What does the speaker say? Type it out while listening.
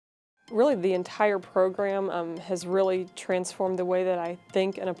Really, the entire program has really transformed the way that I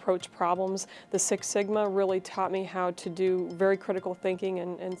think and approach problems. The Six Sigma really taught me how to do very critical thinking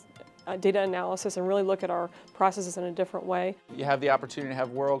and data analysis and really look at our processes in a different way. You have the opportunity to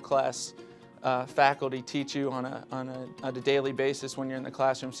have world-class faculty teach you on a daily basis when you're in the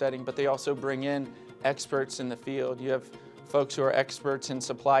classroom setting, but they also bring in experts in the field. You have folks who are experts in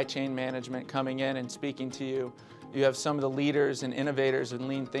supply chain management coming in and speaking to you. You have some of the leaders and innovators in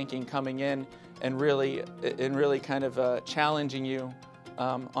lean thinking coming in and really kind of challenging you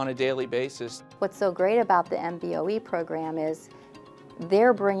on a daily basis. What's so great about the MBOE program is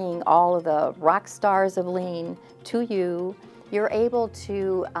they're bringing all of the rock stars of lean to you. You're able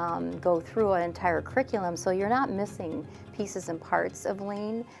to go through an entire curriculum, so you're not missing pieces and parts of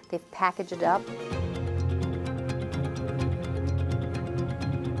lean. They've packaged it up.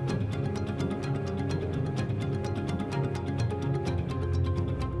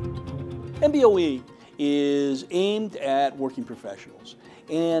 MBOE is aimed at working professionals,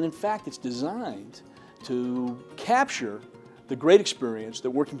 and in fact it's designed to capture the great experience that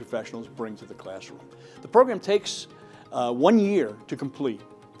working professionals bring to the classroom. The program takes 1 year to complete,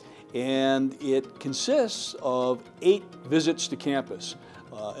 and it consists of 8 visits to campus.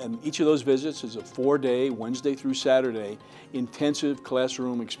 And each of those visits is a 4-day, Wednesday through Saturday, intensive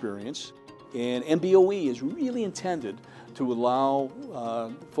classroom experience. And MBOE is really intended to allow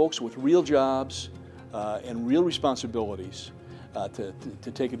folks with real jobs and real responsibilities to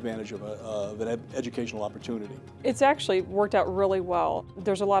take advantage of an educational opportunity. It's actually worked out really well.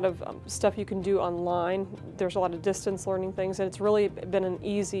 There's a lot of stuff you can do online. There's a lot of distance learning things, and it's really been an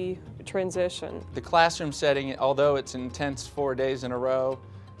easy transition. The classroom setting, although it's intense 4 days in a row,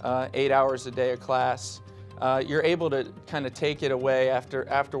 8 hours a day of class, you're able to kind of take it away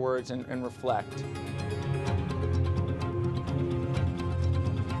afterwards and reflect.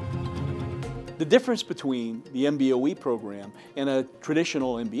 The difference between the MBOE program and a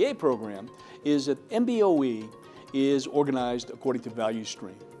traditional MBA program is that MBOE is organized according to value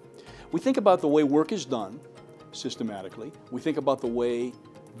stream. We think about the way work is done systematically. We think about the way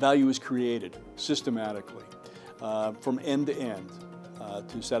value is created systematically from end to end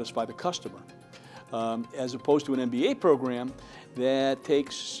to satisfy the customer. As opposed to an MBA program that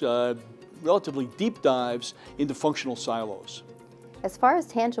takes relatively deep dives into functional silos. As far as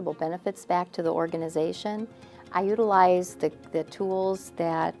tangible benefits back to the organization, I utilize the tools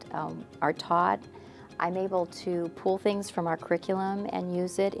that are taught. I'm able to pull things from our curriculum and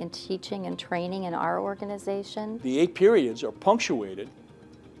use it in teaching and training in our organization. The 8 periods are punctuated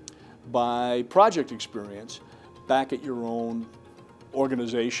by project experience back at your own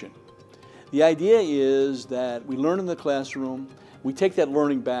organization. The idea is that we learn in the classroom, we take that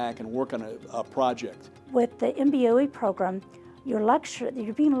learning back and work on a project. With the MBOE program, you're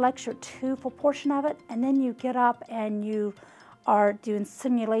being lectured to for a portion of it, and then you get up and you are doing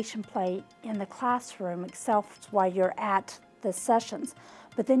simulation play in the classroom itself while you're at the sessions.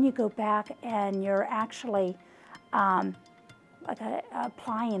 But then you go back and you're actually applying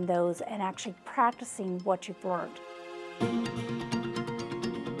those and actually practicing what you've learned.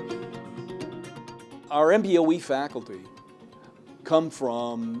 Our MBOE faculty come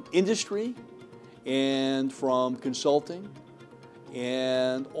from industry and from consulting,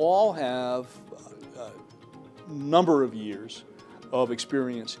 and all have a number of years of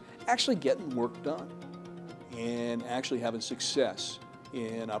experience actually getting work done and actually having success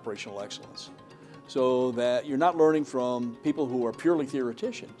in operational excellence. So that you're not learning from people who are purely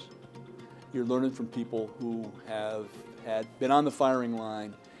theoreticians. You're learning from people who have been on the firing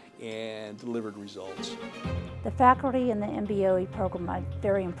line and delivered results. The faculty in the MBOE program, I'm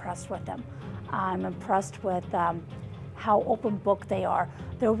very impressed with them. I'm impressed with how open book they are.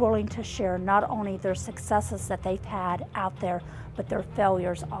 They're willing to share not only their successes that they've had out there, but their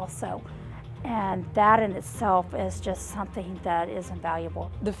failures also. And that in itself is just something that is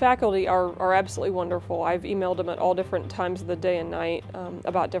invaluable. The faculty are absolutely wonderful. I've emailed them at all different times of the day and night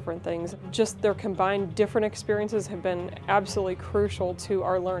about different things. Just their combined different experiences have been absolutely crucial to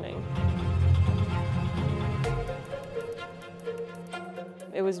our learning.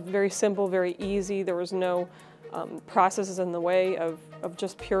 It was very simple, very easy. There was no processes in the way of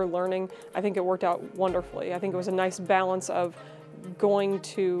just pure learning. I think it worked out wonderfully. I think it was a nice balance of going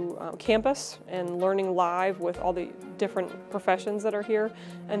to campus and learning live with all the different professions that are here,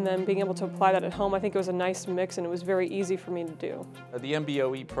 and then being able to apply that at home. I think it was a nice mix, and it was very easy for me to do. The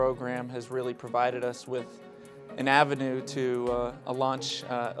MBOE program has really provided us with an avenue to launch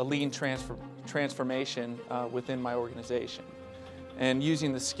a lean transformation within my organization. And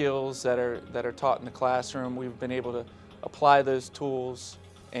using the skills that are taught in the classroom, we've been able to apply those tools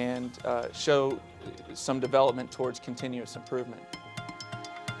and show some development towards continuous improvement.